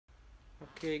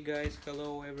Okay guys,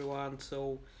 hello everyone.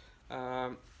 So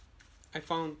I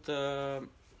found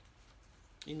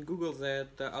in Google that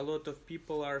a lot of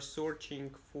people are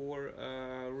searching for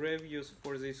reviews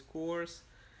for this course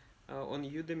on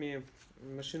Udemy,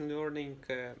 machine learning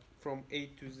from A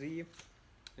to Z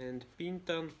and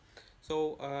Pinton.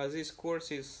 So this course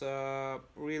is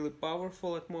really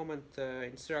powerful at the moment.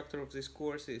 Instructor of this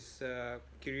course is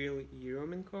Kirill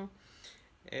Yeremenko,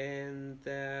 and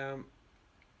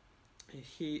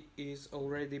he is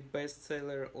already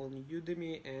bestseller on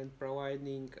Udemy and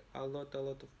providing a lot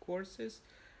of courses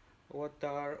what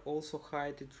are also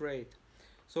high rate.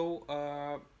 So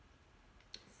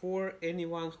for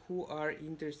anyone who are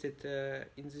interested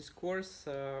in this course,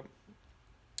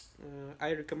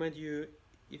 I recommend you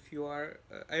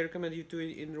I recommend you to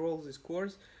enroll this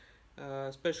course,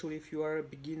 especially if you are a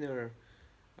beginner.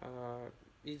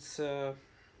 It's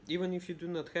Even if you do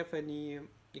not have any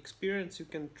experience, you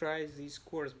can try this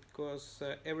course because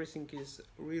everything is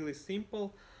really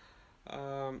simple.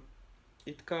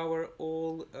 It cover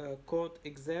all code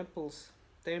examples,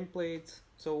 templates,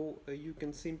 so you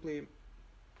can simply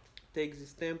take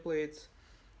these templates,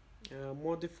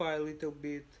 modify a little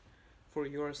bit for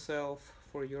yourself,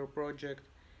 for your project,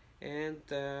 and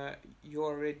you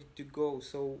are ready to go.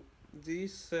 So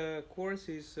this course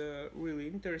is really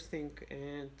interesting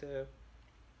and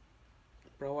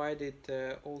provided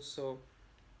also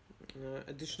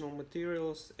additional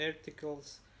materials,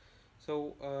 articles.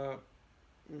 So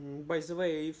by the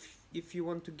way, if you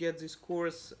want to get this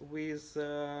course with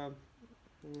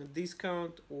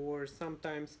discount, or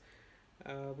sometimes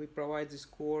we provide this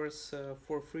course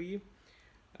for free,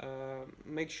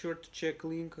 make sure to check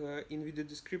link in video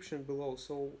description below.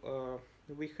 So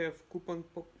we have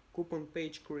coupon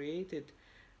page created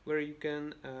where you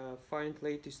can find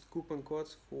latest coupon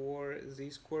codes for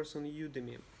this course on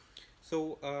Udemy.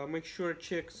 So make sure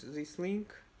check this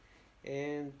link,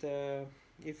 and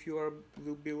if you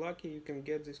will be lucky, you can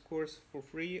get this course for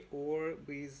free or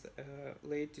with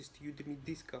latest Udemy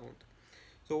discount.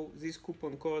 So these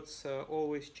coupon codes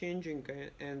always changing,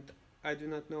 and I do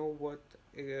not know what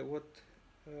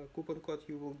coupon code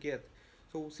you will get.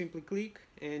 So simply click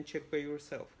and check by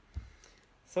yourself.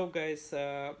 So guys,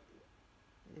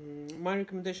 my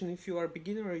recommendation, if you are a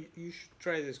beginner, you should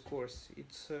try this course.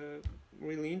 It's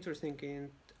really interesting,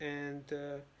 and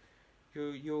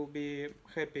you'll be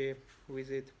happy with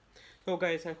it. So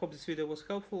guys, I hope this video was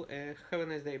helpful, and have a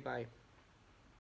nice day. Bye.